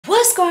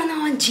going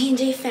on,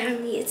 G&J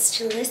family? It's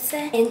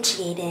Jalissa and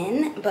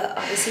Jaden, but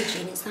obviously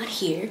Jaden's not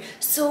here.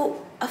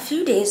 So a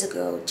few days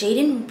ago,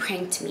 Jaden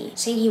pranked me,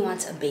 saying he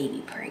wants a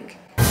baby prank.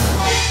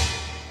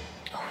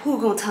 Who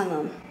gonna tell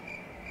him?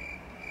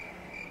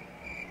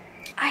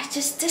 I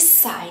just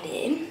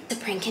decided to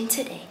prank him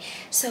today.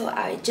 So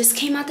I just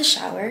came out the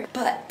shower,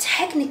 but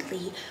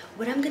technically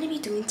what I'm gonna be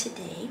doing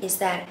today is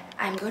that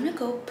I'm gonna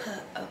go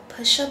put a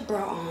push-up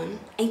bra on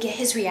and get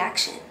his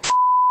reaction.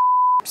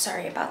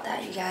 Sorry about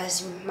that, you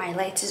guys. My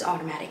lights is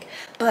automatic.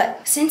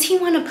 But since he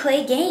wanna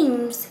play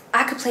games,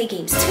 I could play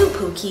games too,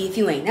 Pookie, if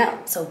you ain't know.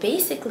 So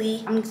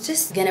basically, I'm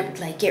just gonna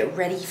like get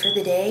ready for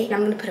the day.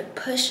 I'm gonna put a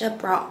push-up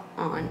bra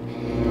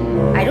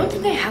on. I don't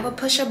think I have a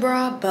push-up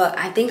bra, but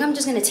I think I'm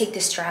just gonna take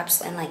the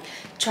straps and like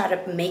try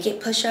to make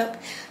it push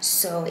up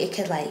so it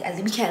could like,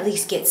 we can at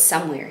least get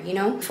somewhere, you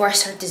know? Before I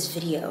start this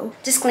video,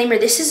 disclaimer,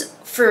 this is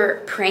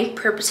for prank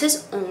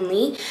purposes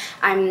only.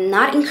 I'm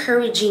not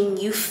encouraging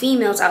you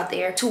females out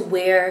there to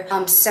wear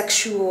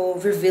sexual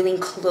revealing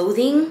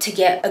clothing to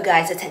get a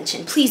guy's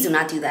attention. Please do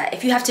not do that.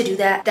 If you have to do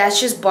that, that's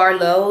just bar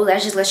low.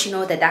 That just lets you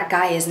know that that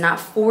guy is not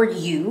for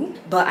you.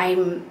 But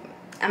I'm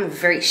a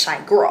very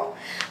shy girl.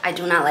 I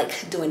do not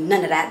like doing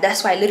none of that.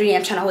 That's why literally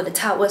I'm trying to hold the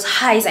towel as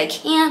high as I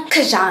can,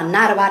 cause y'all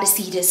not about to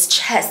see this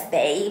chest,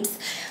 babes.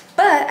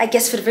 But I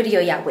guess for the video,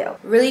 y'all will.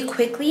 Really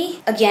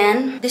quickly,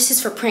 again, this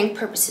is for prank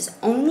purposes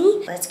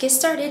only. Let's get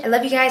started. I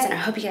love you guys and I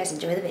hope you guys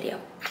enjoy the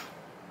video.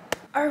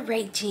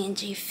 Alright,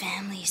 G&J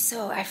family,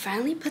 so I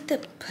finally put the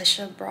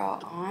push-up bra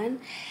on.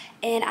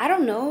 And I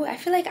don't know, I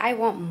feel like I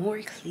want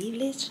more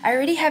cleavage. I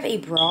already have a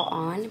bra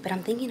on, but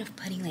I'm thinking of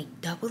putting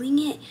like doubling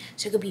it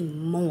so it could be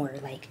more,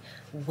 like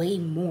way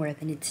more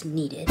than it's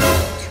needed to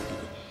be.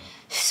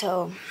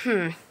 So,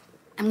 I'm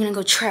gonna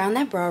go try on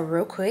that bra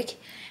real quick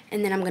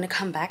and then I'm gonna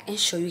come back and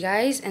show you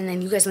guys, and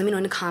then you guys let me know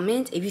in the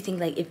comments if you think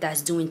like if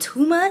that's doing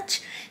too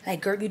much,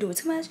 like girl, you doing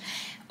too much,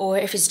 or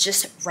if it's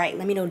just right.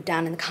 Let me know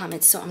down in the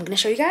comments. So I'm gonna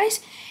show you guys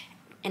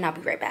and I'll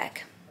be right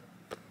back.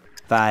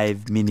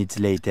 5 minutes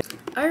later.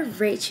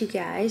 Alright, you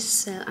guys,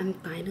 so I'm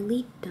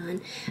finally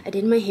done. I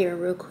did my hair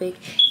real quick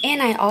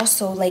and I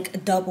also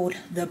like doubled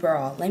the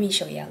bra. Let me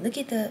show y'all. Look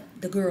at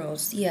the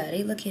girls. Yeah,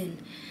 they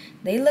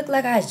look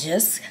like I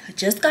just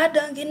got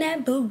done getting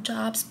that boob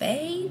jobs,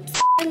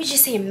 babes. Let me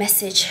just say a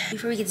message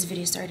before we get this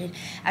video started.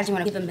 I just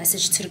want to give a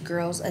message to the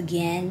girls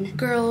again.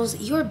 Girls,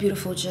 you're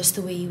beautiful just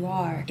the way you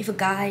are. If a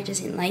guy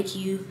doesn't like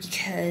you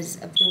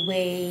because of the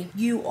way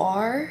you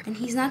are, then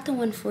he's not the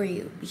one for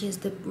you, because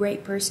the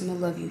right person will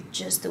love you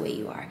just the way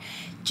you are.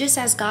 Just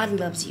as God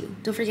loves you.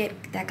 Don't forget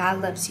that God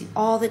loves you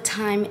all the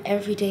time,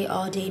 every day,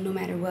 all day, no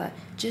matter what.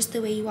 Just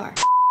the way you are.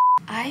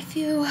 I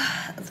feel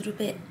a little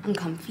bit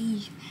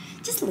uncomfy.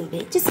 Just a little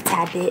bit, just a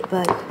tad bit,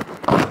 but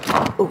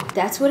oh,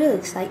 that's what it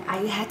looks like. I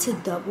had to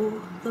double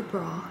the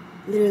bra.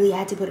 Literally, I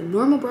had to put a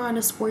normal bra and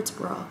a sports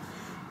bra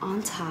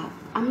on top.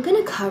 I'm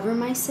gonna cover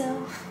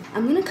myself.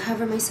 I'm gonna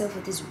cover myself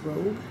with this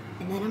robe,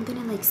 and then I'm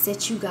gonna like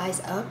set you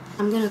guys up.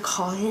 I'm gonna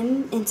call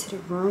him into the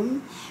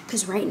room,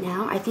 because right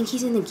now, I think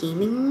he's in the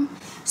gaming room.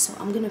 So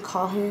I'm gonna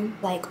call him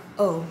like,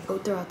 oh, go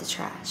throw out the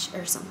trash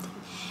or something.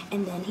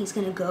 And then he's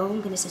gonna go,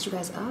 I'm gonna set you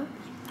guys up.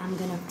 I'm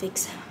gonna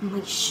fix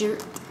my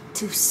shirt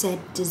to said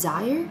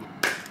desire.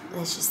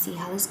 Let's just see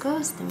how this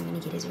goes. Then we're gonna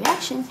get his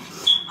reaction.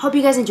 Hope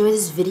you guys enjoy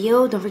this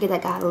video. Don't forget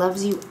that God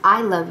loves you.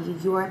 I love you.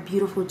 You are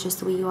beautiful just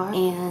the way you are.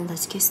 And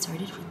let's get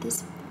started with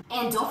this.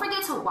 And don't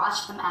forget to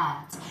watch them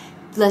ads.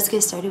 Let's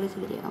get started with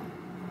the video.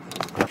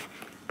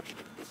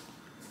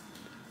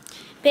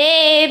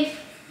 Babe.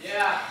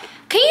 Yeah.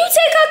 Can you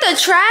take out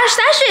the trash?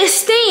 That shit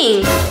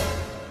stink.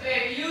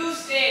 Babe, you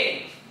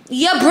stink.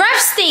 Your breath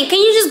stink. Can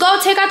you just go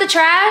take out the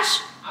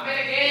trash? I'm in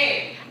a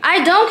game.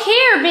 I don't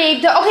care,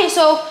 babe. Okay,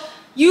 so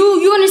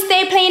you want to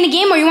stay playing the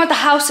game, or you want the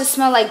house to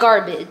smell like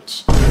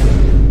garbage?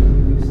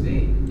 You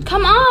stink.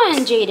 Come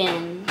on,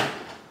 Jaden.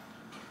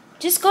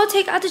 Just go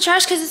take out the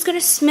trash because it's going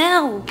to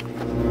smell.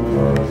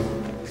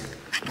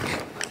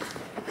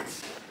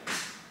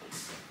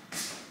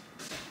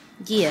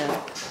 Yeah.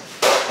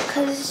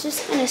 Because it's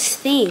just going to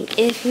stink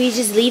if we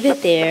just leave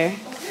it there.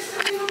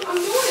 I'm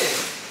doing it.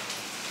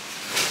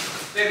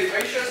 Baby,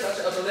 are you sure it's not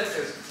your upper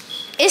lip?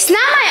 It's not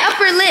my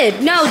upper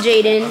lid. No,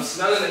 Jaden. I'm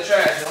smelling the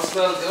trash. It don't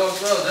smell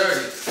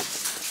dirty.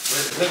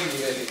 Look at me,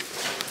 baby.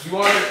 You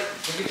want to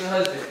look at your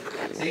husband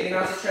taking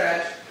out the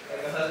trash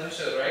like a husband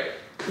should, right?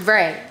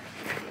 Right.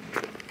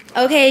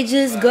 Okay,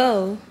 just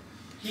go.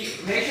 Make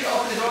sure to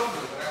open the door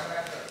for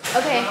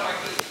me. Okay.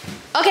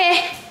 Okay.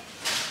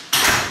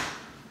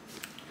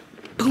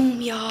 Boom,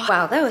 y'all.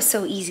 Wow, that was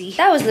so easy.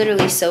 That was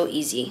literally so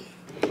easy.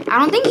 I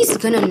don't think he's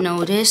gonna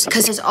notice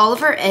because all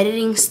of our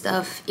editing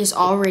stuff is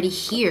already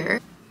here.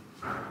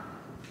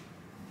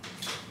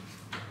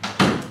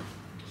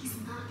 He's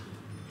not.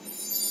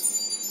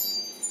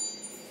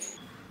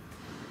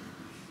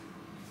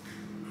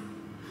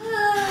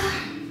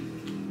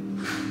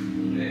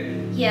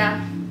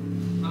 Yeah.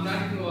 I'm not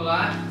gonna do a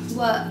lot.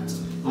 What?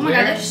 Oh my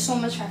God, there's so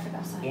much traffic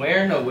outside.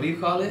 What do you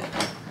call it?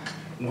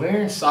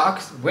 Wearing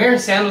socks, wearing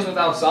sandals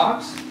without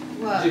socks.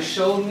 What? Just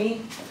showed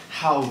me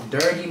how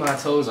dirty my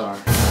toes are.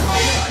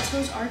 Oh, our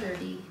toes are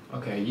dirty.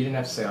 Okay, you didn't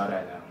have to say all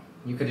that now.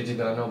 You could have just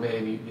done, no,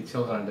 baby, your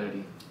toes aren't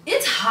dirty.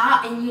 It's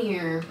hot in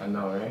here. I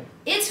know, right?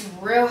 It's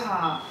real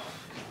hot.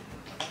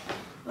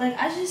 Like,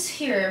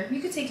 here,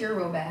 you could take your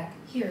roll back.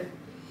 Here.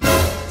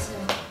 So,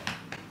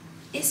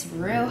 it's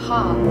real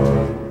hot.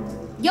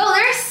 Yo,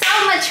 there's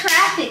so much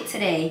traffic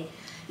today.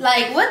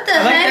 Like, what the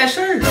heck? I like that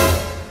shirt.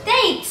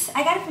 Thanks.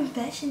 I got it from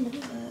Fashion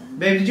Nova.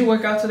 Baby, did you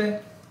work out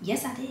today?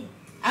 Yes, I did.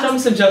 Show me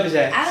some jumping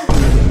jacks. I was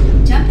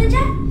jumping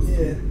jacks?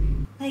 Yeah.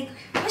 Like,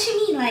 what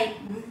you mean? Like,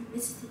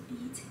 this is the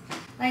beat.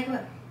 Like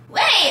what?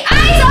 Wait,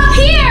 eyes up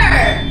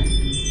here!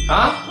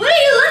 Huh? What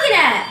are you looking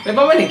at? Babe,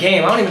 I'm in the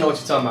game. I don't even know what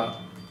you're talking about.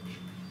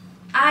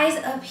 Eyes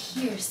up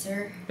here,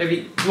 sir. Baby,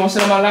 you want to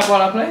sit on my lap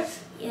while I play?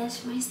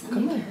 Yes, my stomach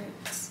Come here.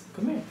 hurts.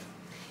 Come here.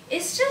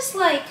 It's just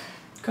like...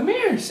 Come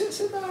here.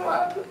 Sit down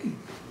while I play.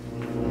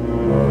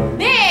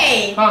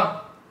 Babe!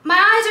 Huh? My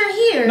eyes are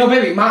here. No,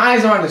 baby, my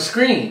eyes are on the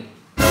screen.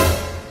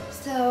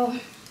 So,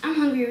 I'm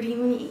hungry. What do you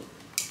want to eat?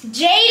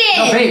 Jaden!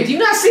 No, babe, do you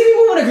not see me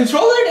moving the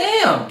controller?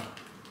 Damn.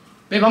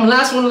 Babe, I'm the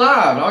last one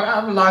alive. I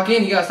gotta lock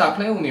in. You gotta stop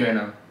playing with me right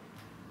now.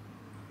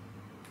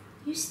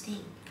 You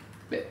stink.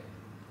 Babe,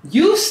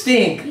 you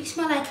stink. You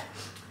smell like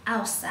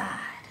outside.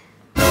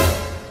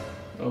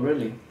 Oh,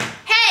 really?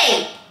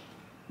 Hey!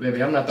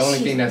 Baby, I'm not the only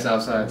thing that's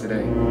outside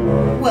today.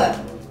 What?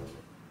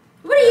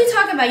 What are you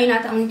talking about? You're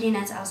not the only thing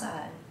that's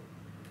outside.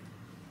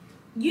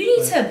 You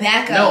need to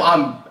back up. No,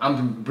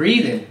 I'm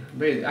breathing.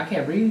 I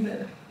can't breathe.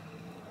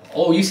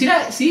 Oh, you see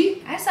that?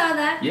 See? I saw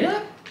that.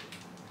 Yeah?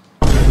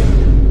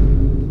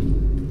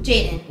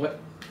 Jaden. What?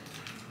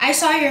 I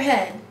saw your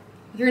head.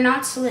 You're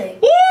not slick.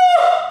 Woo!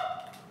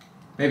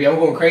 Baby, I'm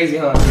going crazy,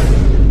 huh?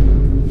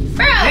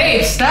 Bro!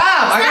 Babe, stop!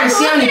 I gotta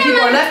see how many people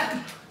are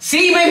left.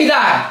 See, you made me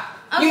die.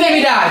 Okay. You made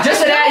me die.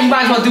 Just for that, you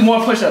might as well do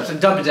more push-ups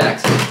and jumping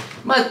jacks.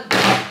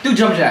 Do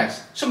jumping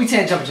jacks. Show me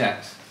 10 jumping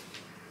jacks.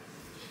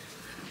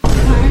 1,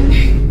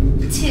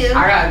 2.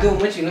 I gotta do them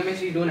with you. Let me make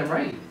sure you're doing it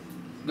right.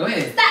 Go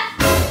ahead.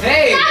 Stop!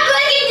 Hey! Stop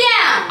looking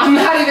down! I'm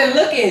not even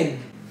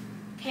looking.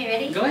 Okay,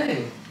 ready? Go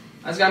ahead.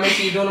 I just gotta make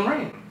sure you're doing them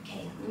right.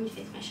 Okay, let me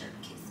fix my shirt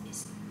because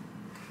it's...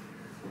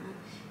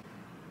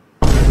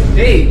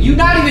 Hey, you're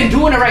not even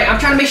doing it right. I'm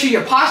trying to make sure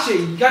your posture,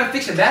 you gotta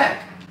fix your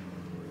back.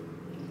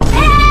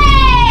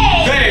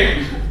 Hey!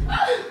 Babe!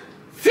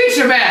 Fix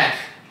your back!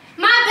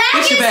 My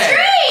back Fix is your back.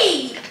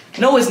 straight!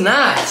 No, it's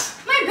not.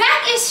 My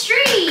back is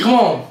straight! Come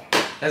on.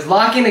 Let's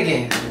lock in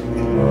again.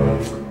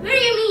 What do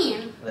you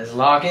mean? Let's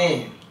lock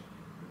in.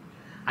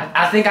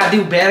 I think I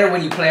do better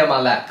when you play on my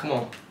lap. Come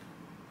on.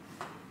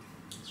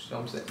 That's what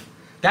I'm saying.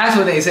 That's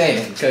what they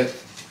say.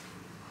 Because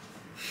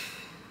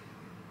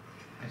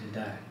I just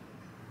died.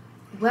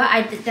 Well,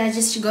 that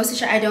just goes to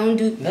show I don't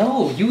do...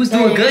 No, you was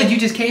doing good. You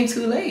just came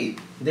too late.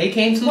 They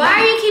came too late. Why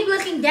do you keep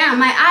looking down?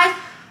 My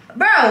eyes...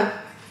 Bro!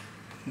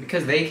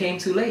 Because they came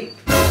too late.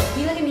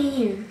 You look at me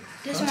here.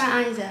 That's where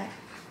my eyes at.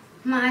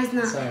 My eyes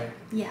not... Sorry.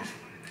 Yeah,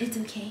 it's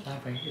okay.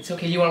 It's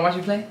okay. You want to watch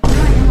me play? No,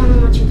 I don't want to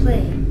watch you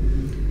play.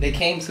 They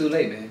came too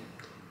late, man.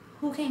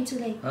 Who came too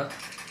late? Huh?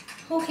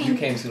 Who came? You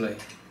came too late.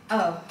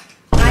 Oh,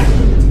 I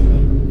came too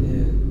late.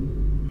 Yeah.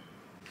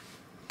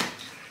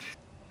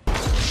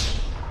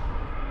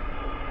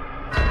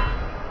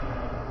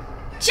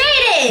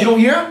 Jaden! You don't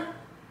hear him?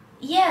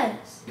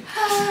 Yes.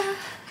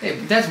 Hey,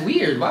 that's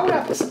weird. Why would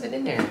I put something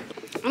in there?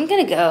 I'm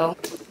gonna go.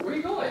 Where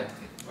you going?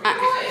 Where you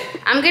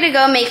going? I'm gonna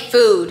go make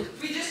food.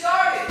 We just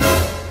started.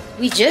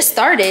 We just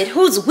started?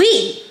 Who's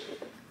we?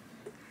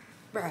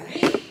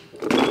 Bruh.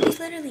 He's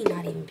literally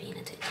not even paying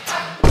attention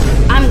to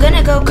me. I'm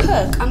gonna go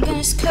cook. I'm gonna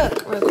just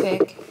cook real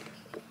quick.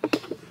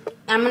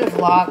 I'm gonna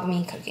vlog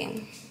me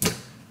cooking.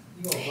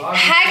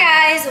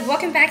 Hi guys,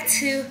 welcome back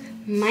to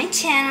my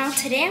channel.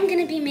 Today I'm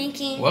gonna be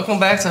making... Welcome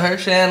back to her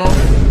channel.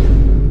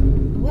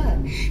 What?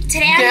 Today You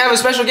can't have a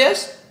special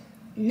guest?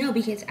 No,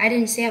 because I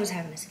didn't say I was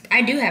having this.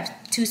 I do have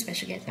 2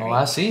 special guests. Oh,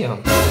 Right? I see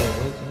them.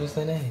 What's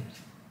their names?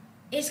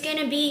 It's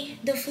gonna be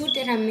the food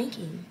that I'm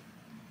making.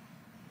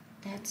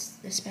 That's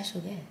the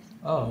special guest.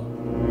 Oh.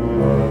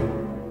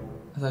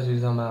 I thought you were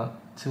talking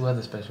about 2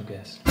 other special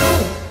guests.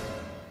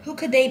 Who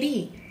could they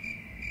be?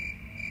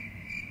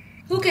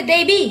 Who could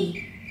they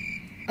be?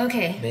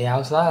 Okay. They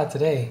outside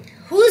today.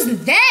 Who's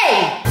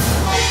they?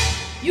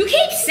 You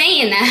keep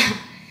saying that.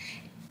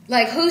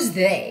 Like, who's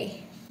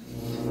they?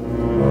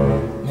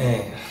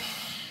 Man.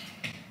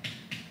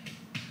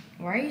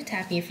 Why are you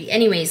tapping your feet?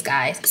 Anyways,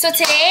 guys. So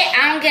today,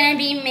 I'm gonna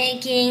be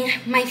making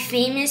my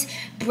famous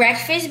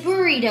breakfast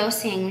burrito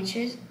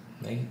sandwiches.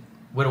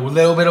 With a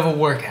little bit of a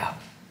workout.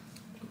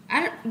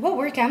 What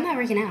workout? I'm not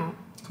working out.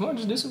 Come on,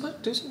 just do some.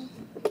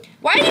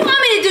 Why do you want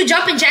me to do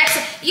jumping jacks?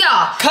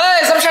 Y'all.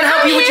 Cause I'm trying to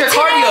help you with your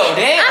cardio,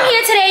 damn. I'm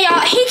here today,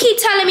 y'all. He keep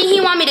telling me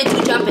he want me to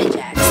do jumping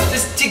jacks.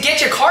 Just to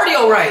get your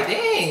cardio right,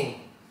 dang.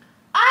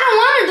 I don't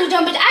want to do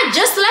jumping jacks. I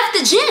just left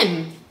the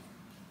gym.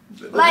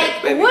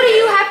 Like, Maybe, what do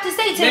you have to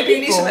say to maybe people?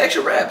 you need some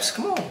extra reps,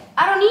 come on.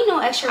 I don't need no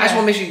extra I just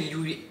reps. want to make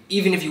sure you,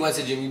 even if you went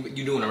to the gym,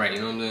 you doing it right, you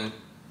know what I'm saying?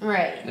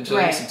 Right.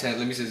 Angela, right.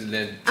 let me see some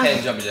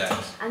 10 jumping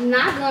jacks. I'm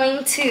not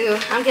going to.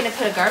 I'm gonna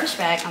put a garbage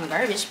bag on the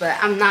garbage, but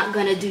I'm not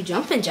gonna do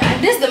jumping jack.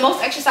 This is the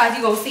most exercise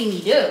you gonna see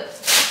me do.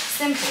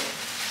 Simple.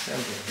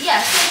 Simple.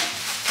 Yeah.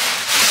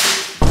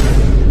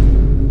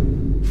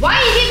 Why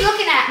you keep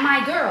looking at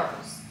my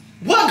girls?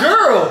 What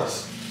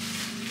girls?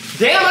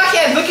 Damn, I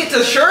can't look at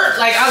the shirt.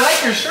 Like, I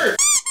like your shirt.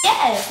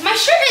 Yes, my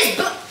shirt is.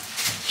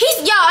 He's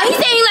saying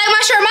he like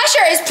my shirt. My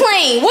shirt is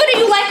plain. What do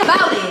you like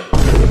about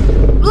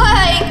it?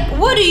 Like,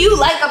 what do you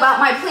like about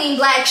my plain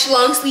black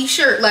long sleeve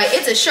shirt? Like,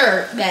 it's a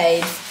shirt,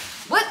 babe.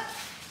 What?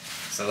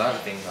 There's a lot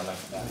of things I like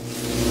about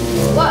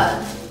it.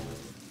 What?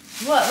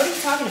 What are you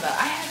talking about?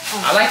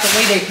 I like the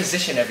way they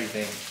position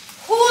everything.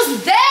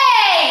 Who's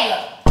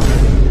they?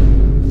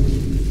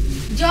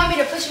 Do you want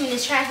me to push you in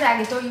this trash bag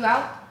and throw you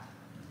out?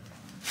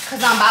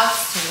 Cause I'm about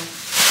to.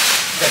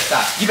 You gotta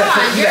stop. Come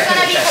on, you're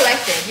gonna be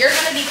collected. You're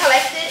gonna be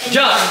collected. And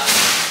jump.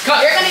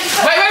 Cut. You're gonna be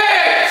collected.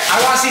 Wait. I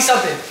want to see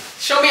something.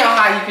 Show me how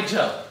high you can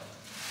jump.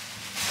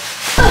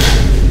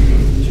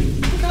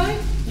 Okay.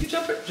 You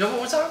jump it. Jump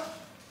one more time.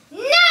 No!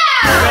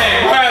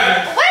 Hey, what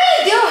happened? What are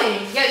you doing?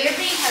 Yo, you're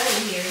being hella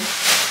weird.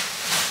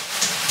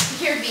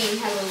 You're being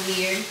hella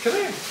weird. Come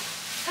here.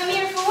 Come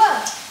here for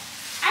what?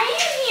 I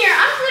am here.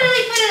 I'm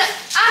literally putting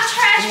a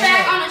trash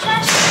bag on a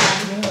trash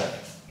bag.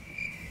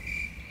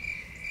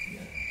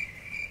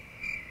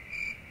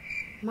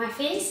 My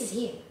face is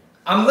here.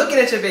 I'm looking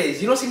at your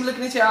face. You don't see me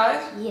looking at your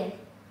eyes? Yeah.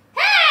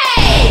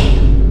 Hey!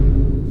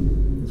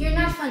 You're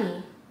not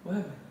funny. What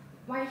happened?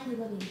 Why are you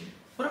looking at me?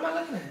 What am I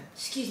looking at?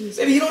 Excuse me.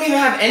 Baby, you don't even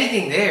have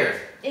anything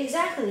there.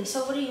 Exactly.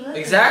 So what are you looking at?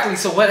 Exactly.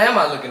 So what am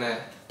I looking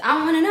at? I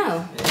don't want to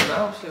know. Yeah,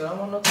 no, shit, I don't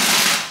want to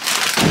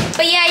know.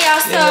 But yeah, y'all,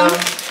 so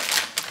Yeah.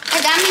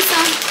 I got me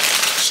some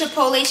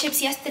Chipotle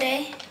chips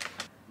yesterday.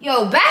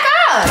 Yo, back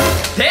up!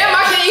 Damn,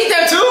 I can eat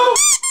that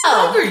too?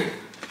 I'm hungry.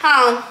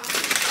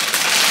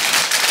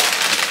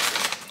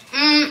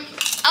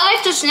 I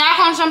like to snack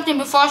on something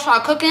before I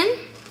start cooking.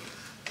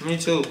 Me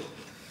too.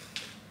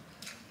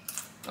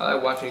 I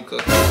like watching you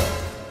cook.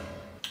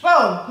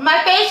 Bro,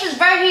 my face is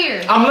right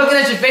here. I'm looking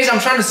at your face. I'm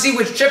trying to see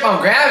which chip I'm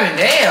grabbing.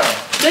 Damn.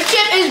 The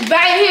chip is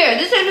right here.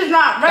 This chip is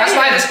not right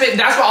here.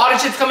 That's why all the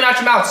chips coming out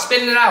your mouth.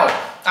 Spitting it out.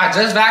 I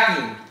just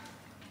vacuumed.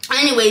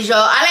 Anyways, y'all,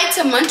 I like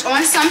to munch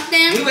on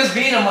something. We was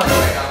being a munch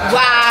right now.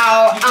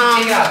 Wow.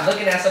 You think I'm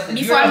looking at something.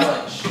 You're the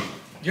munch.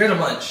 You're the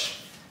munch.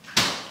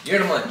 You're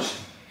the munch.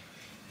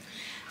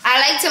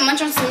 I like to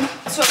munch on some.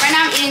 So right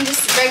now I'm eating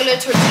just regular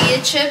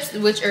tortilla chips,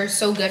 which are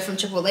so good from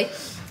Chipotle.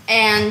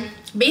 And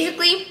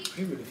basically,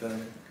 You really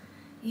filming?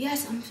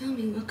 yes, I'm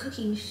filming a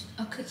cooking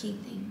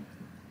thing.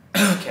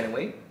 Can it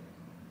wait?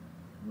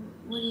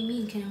 What do you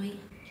mean? Can I wait?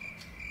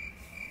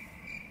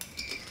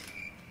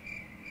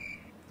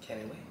 Can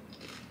it wait?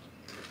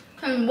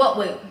 Can what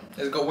wait?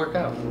 Let's go work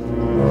out.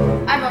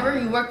 I've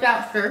already worked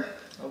out, sir.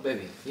 Oh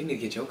baby, you need to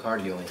get your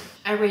cardio in.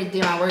 I already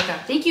did my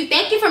workout. Thank you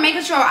for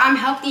making sure I'm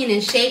healthy and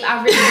in shape.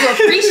 I really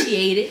do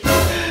appreciate it.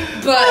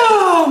 But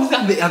Oh,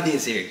 I'm being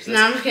serious. No,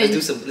 I'm just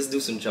kidding. Let's do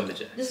some jumping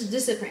jacks. this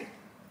is a prank.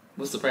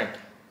 What's the prank?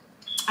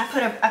 I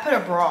put a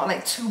bra,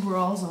 like 2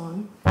 bras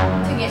on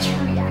to get your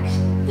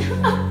reaction.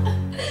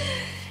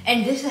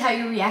 And this is how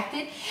you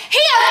reacted. He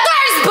a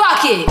thirst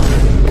bucket!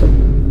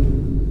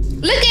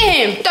 Look at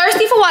him,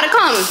 thirsty for water.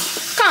 Come.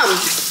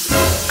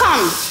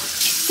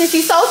 Since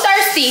he's so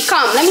thirsty,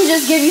 come. Let me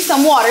just give you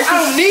some water.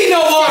 I don't need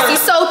no water. Since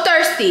he's so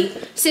thirsty.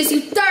 Since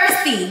you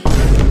thirsty.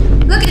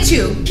 Look at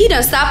you. He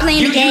done stopped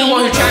playing the game. You the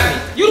one who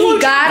trapped me. He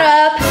got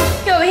up.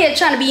 He over here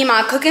trying to be in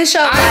my cooking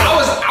show. I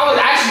was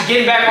actually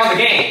getting back on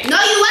the game. No,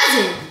 you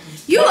wasn't.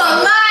 You a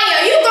liar.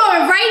 You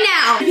going right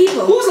now.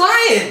 People. Who's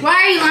lying? Why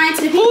are you lying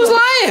to the people? Who's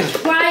lying?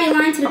 Why are you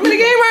lying to the I'm people? in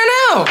the game right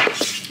now.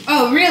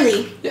 Oh,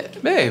 really? Yeah,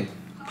 babe.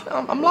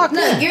 I'm locked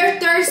Look, in. you're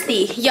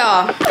thirsty.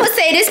 Y'all, I would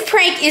say this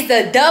prank is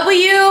the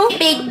W.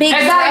 Big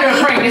It's not even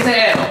a W. prank. It's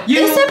an L.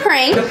 It's a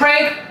prank. The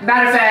prank,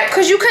 matter of fact,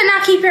 Because you could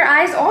not keep your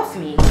eyes off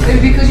me.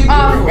 it's because you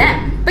Off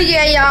them. But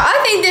yeah, y'all, I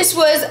think this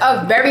was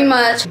a very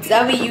much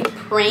W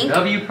prank.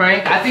 W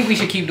prank. I think we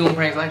should keep doing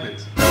pranks like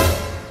this.